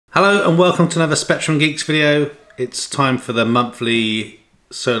Hello and welcome to another Spectrum Geeks video. It's time for the monthly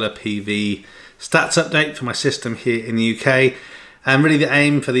solar PV stats update for my system here in the UK. And really the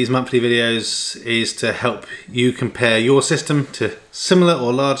aim for these monthly videos is to help you compare your system to similar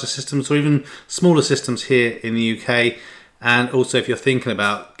or larger systems or even smaller systems here in the UK. And also if you're thinking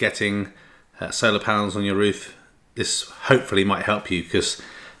about getting solar panels on your roof, this hopefully might help you, because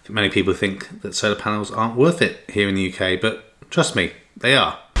many people think that solar panels aren't worth it here in the UK, but trust me, they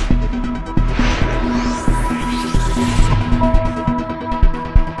are.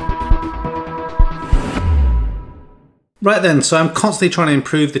 Right then, so I'm constantly trying to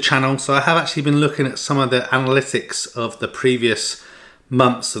improve the channel. So I have actually been looking at some of the analytics of the previous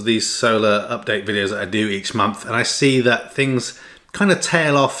months of these solar update videos that I do each month. And I see that things kind of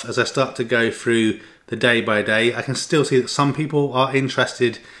tail off as I start to go through the day by day. I can still see that some people are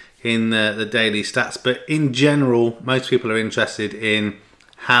interested in the daily stats, but in general, most people are interested in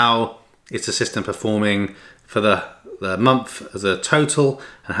how is the system performing for the month as a total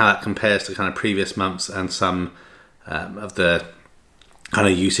and how that compares to kind of previous months and some of the kind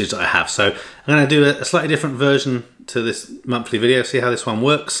of usage that I have. So I'm going to do a slightly different version to this monthly video, see how this one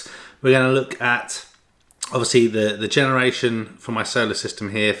works. We're going to look at obviously the generation for my solar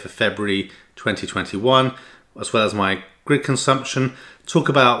system here for February 2021, as well as my grid consumption, talk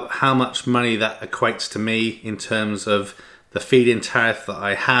about how much money that equates to me in terms of the feed-in tariff that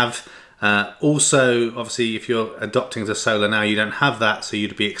I have. Also, obviously, if you're adopting to solar now, you don't have that, so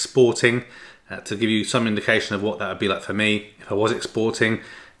you'd be exporting, to give you some indication of what that would be like for me if I was exporting,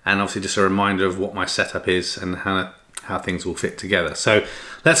 and obviously just a reminder of what my setup is and how things will fit together. So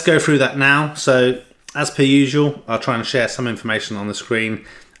let's go through that now. So as per usual, I'll try and share some information on the screen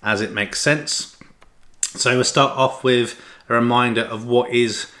as it makes sense. So we'll start off with a reminder of what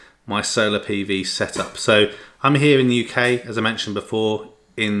is my solar PV setup. So I'm here in the UK, as I mentioned before,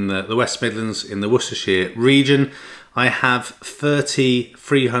 in the West Midlands, in the Worcestershire region. I have 30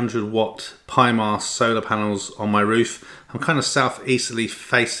 300 watt Pi-mast solar panels on my roof. I'm kind of southeasterly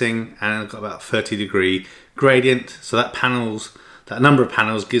facing and I've got about 30-degree gradient. So that number of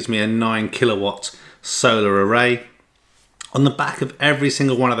panels gives me a 9 kilowatt solar array. On the back of every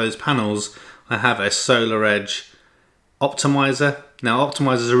single one of those panels, I have a Solar Edge optimizer. Now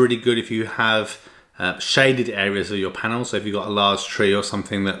optimizers are really good if you have shaded areas of your panel. So if you've got a large tree or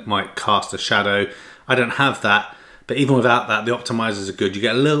something that might cast a shadow. I don't have that, but even without that, the optimizers are good. You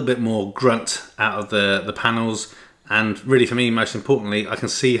get a little bit more grunt out of the panels. And really for me, most importantly, I can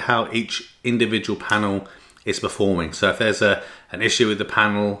see how each individual panel is performing. So if there's an issue with the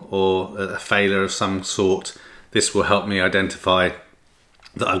panel or a failure of some sort, this will help me identify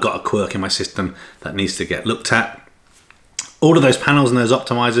that I've got a quirk in my system that needs to get looked at. All of those panels and those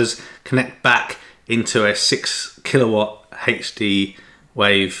optimizers connect back into a 6 kilowatt HD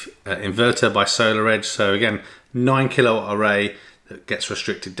wave inverter by Solar Edge. So again, 9 kilowatt array that gets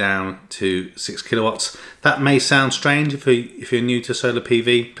restricted down to 6 kilowatts. That may sound strange if you're new to solar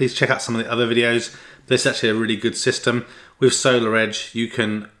PV. Please check out some of the other videos. This is actually a really good system. With Solar Edge, you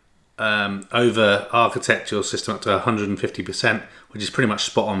can over architect your system up to 150%, which is pretty much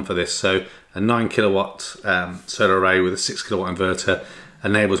spot on for this. So a 9 kilowatt solar array with a 6 kilowatt inverter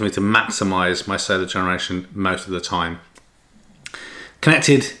enables me to maximize my solar generation most of the time.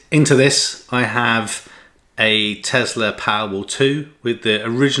 Connected into this, I have a Tesla Powerwall 2 with the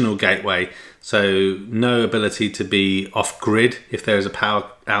original gateway, so no ability to be off grid if there is a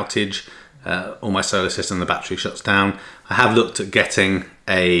power outage or my solar system, the battery shuts down. I have looked at getting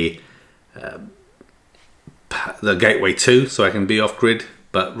the gateway 2 so I can be off grid,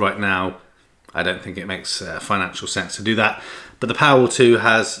 but right now I don't think it makes financial sense to do that. But the Powerwall 2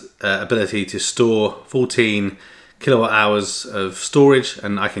 has ability to store 14 kilowatt hours of storage,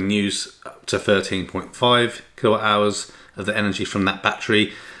 and I can use up to 13.5 kilowatt hours of the energy from that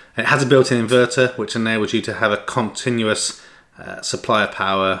battery. It has a built-in inverter which enables you to have a continuous supply of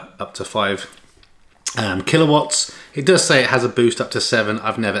power up to 5 kilowatts. It does say it has a boost up to 7.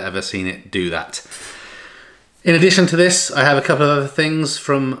 I've never ever seen it do that. In addition to this, I have a couple of other things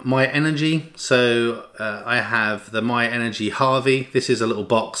from MyEnergi. So I have the MyEnergi Harvey. This is a little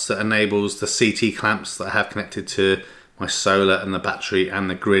box that enables the CT clamps that I have connected to my solar and the battery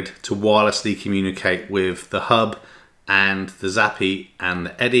and the grid to wirelessly communicate with the hub and the Zappi and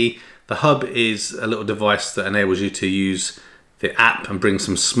the Eddi. The hub is a little device that enables you to use the app and bring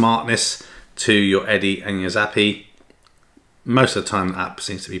some smartness to your Eddi and your Zappi. Most of the time the app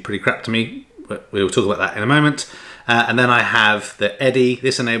seems to be pretty crap to me, but we will talk about that in a moment. And then I have the Eddi.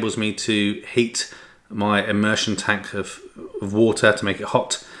 This enables me to heat my immersion tank of water to make it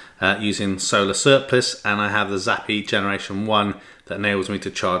hot using solar surplus. And I have the Zappi Generation 1, that enables me to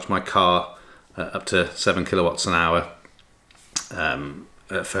charge my car up to 7 kilowatts an hour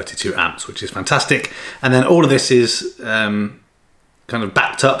at 32 amps, which is fantastic. And then all of this is kind of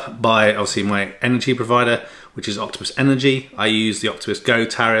backed up by obviously my energy provider, which is Octopus Energy. I use the Octopus Go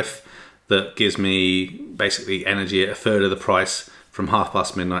tariff that gives me basically energy at a third of the price from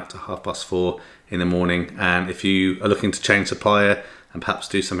midnight to 4:30 in the morning. And if you are looking to change supplier and perhaps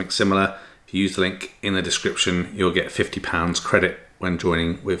do something similar, if you use the link in the description, you'll get £50 credit when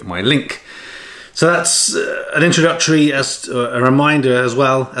joining with my link. So that's an introductory, as a reminder as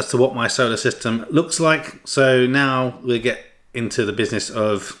well as to what my solar system looks like. So now we'll get into the business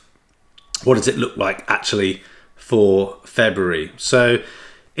of what does it look like actually for February. So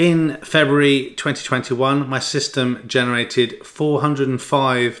in February 2021, my system generated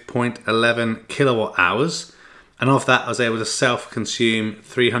 405.11 kilowatt hours. And of that, I was able to self-consume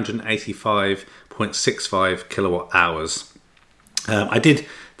 385.65 kilowatt hours. I did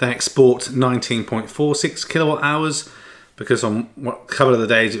then export 19.46 kilowatt hours because on a couple of the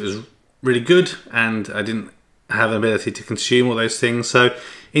days it was really good and I didn't have an ability to consume all those things. So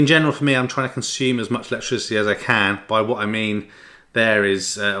in general for me, I'm trying to consume as much electricity as I can. By what I mean there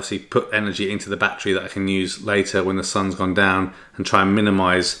is obviously put energy into the battery that I can use later when the sun's gone down and try and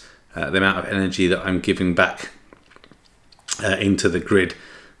minimize the amount of energy that I'm giving back into the grid.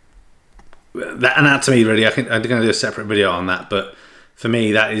 That to me really, I'm going to do a separate video on that, but for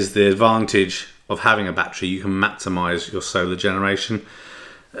me that is the advantage of having a battery. You can maximize your solar generation.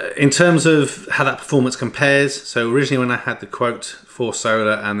 In terms of how that performance compares, so originally when I had the quote for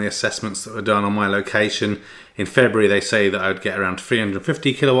solar and the assessments that were done on my location in February, they say that I would get around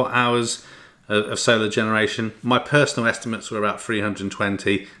 350 kilowatt hours of solar generation. My personal estimates were about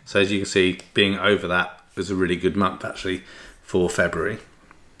 320, so as you can see, being over that was a really good month actually for February.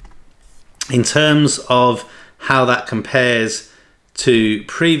 In terms of how that compares to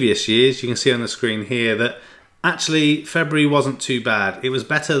previous years, you can see on the screen here that actually February wasn't too bad. It was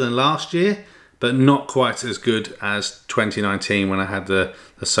better than last year, but not quite as good as 2019 when I had the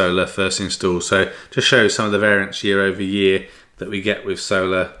solar first installed. So just shows some of the variance year over year that we get with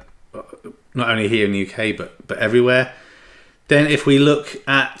solar, not only here in the UK, but everywhere. Then if we look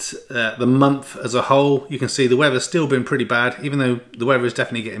at the month as a whole, you can see the weather's still been pretty bad, even though the weather is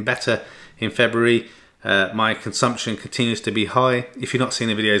definitely getting better in February. My consumption continues to be high. If you've not seen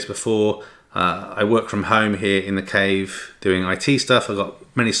the videos before, I work from home here in the cave doing IT stuff. I've got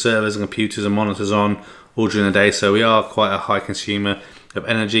many servers and computers and monitors on all during the day, so we are quite a high consumer of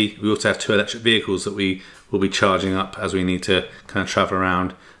energy. We also have 2 electric vehicles that we will be charging up as we need to kind of travel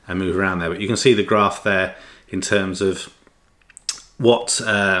around and move around there. But you can see the graph there in terms of what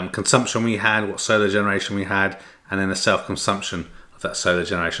consumption we had, what solar generation we had, and then the self-consumption of that solar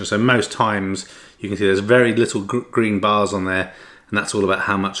generation. So most times you can see there's very little green bars on there, and that's all about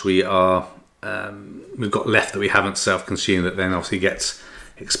how much we are we've got left that we haven't self-consumed that then obviously gets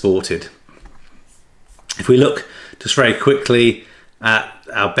exported. If we look just very quickly at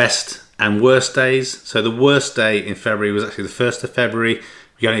our best and worst days, so the worst day in February was actually the 1st of February.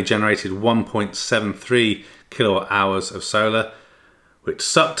 We only generated 1.73 kilowatt hours of solar, which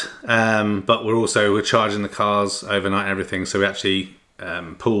sucked, but we're charging the cars overnight and everything, so we actually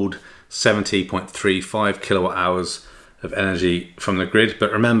pulled 70.35 kilowatt hours of energy from the grid.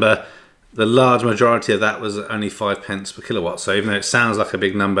 But remember, the large majority of that was only 5 pence per kilowatt, so even though it sounds like a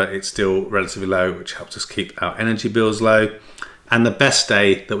big number, it's still relatively low, which helps us keep our energy bills low. And the best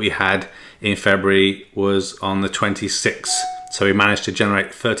day that we had in February was on the 26th, so we managed to generate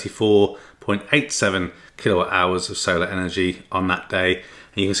 34.87 kilowatt hours of solar energy on that day.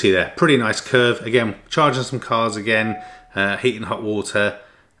 And you can see there, pretty nice curve. Again, charging some cars again, heating hot water,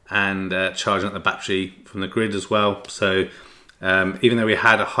 and charging up the battery from the grid as well. So even though we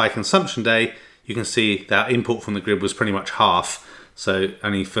had a high consumption day, you can see that our input from the grid was pretty much half, so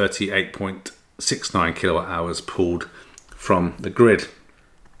only 38.69 kilowatt hours pulled from the grid.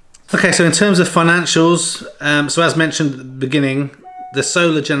 Okay, so in terms of financials, so as mentioned at the beginning, the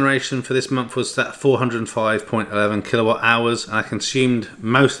solar generation for this month was that 405.11 kilowatt hours, and I consumed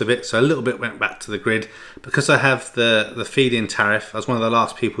most of it, so a little bit went back to the grid. Because I have the feed-in tariff, I was one of the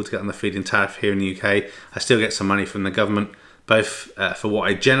last people to get on the feed-in tariff here in the UK. I still get some money from the government, both for what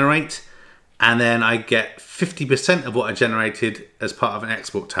I generate, and then I get 50% of what I generated as part of an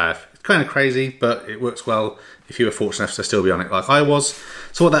export tariff. It's kind of crazy, but it works well if you were fortunate enough to still be on it like I was.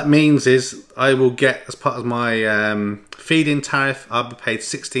 So what that means is I will get, as part of my feed-in tariff, I'll be paid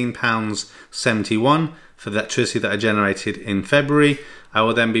 £16.71 for the electricity that I generated in February. I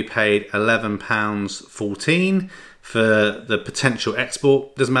will then be paid £11.14 for the potential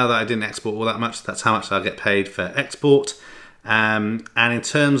export. Doesn't matter that I didn't export all that much, that's how much I'll get paid for export. And in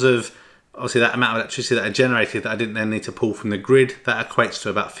terms of obviously that amount of electricity that I generated that I didn't then need to pull from the grid, that equates to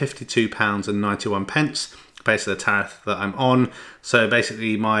about £52.91 based on the tariff that I'm on. So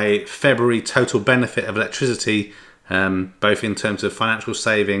basically my February total benefit of electricity, both in terms of financial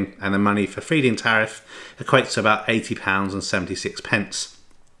saving and the money for feed-in tariff, equates to about £80.76.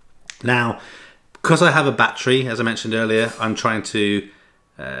 Now, because I have a battery, as I mentioned earlier, I'm trying to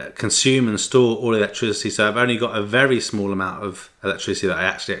consume and store all electricity, so I've only got a very small amount of electricity that I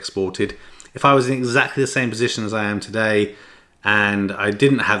actually exported. If I was in exactly the same position as I am today and I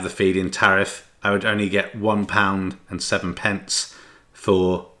didn't have the feed-in tariff, I would only get £1.07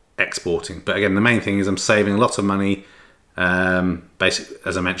 for exporting. But again, the main thing is I'm saving a lot of money, basically,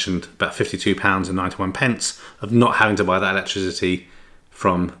 as I mentioned, about £52.91 of not having to buy that electricity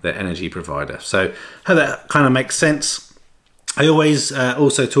from the energy provider. So how that kind of makes sense. I always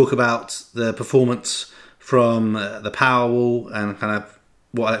also talk about the performance from the Powerwall and kind of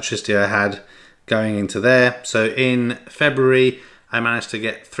what electricity I had going into there. So in February, I managed to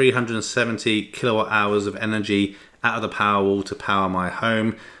get 370 kilowatt hours of energy out of the Powerwall to power my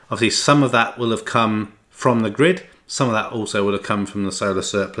home. Obviously, some of that will have come from the grid. Some of that also would have come from the solar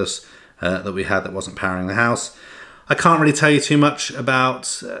surplus that we had that wasn't powering the house. I can't really tell you too much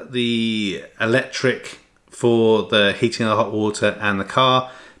about the electric for the heating of the hot water and the car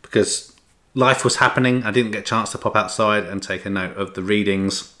because life was happening. I didn't get a chance to pop outside and take a note of the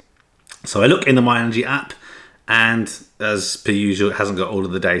readings. So I look in the MyEnergi app, and as per usual, it hasn't got all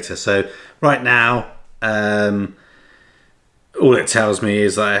of the data. So right now, all it tells me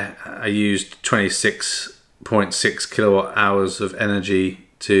is I used 26.6 kilowatt hours of energy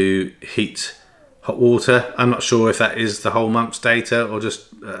to heat hot water. I'm not sure if that is the whole month's data or just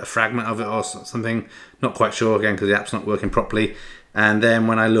a fragment of it or something. Not quite sure, again, because the app's not working properly. And then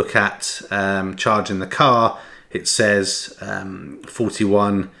when I look at charging the car, it says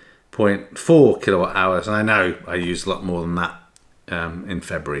 41.4 kilowatt hours. And I know I used a lot more than that in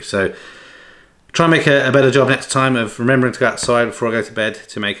February. So try and make a better job next time of remembering to go outside before I go to bed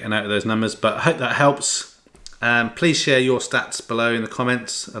to make a note of those numbers. But I hope that helps. Please share your stats below in the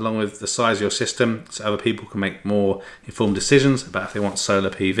comments along with the size of your system so other people can make more informed decisions about if they want solar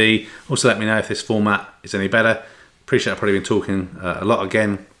PV. Also let me know if this format is any better. Appreciate I've probably been talking a lot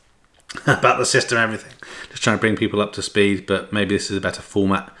again about the system and everything. Just trying to bring people up to speed, but maybe this is a better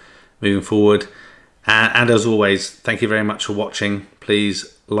format moving forward. And as always, thank you very much for watching.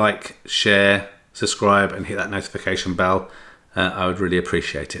 Please like, share, subscribe and hit that notification bell. I would really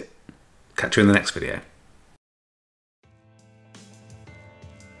appreciate it. Catch you in the next video.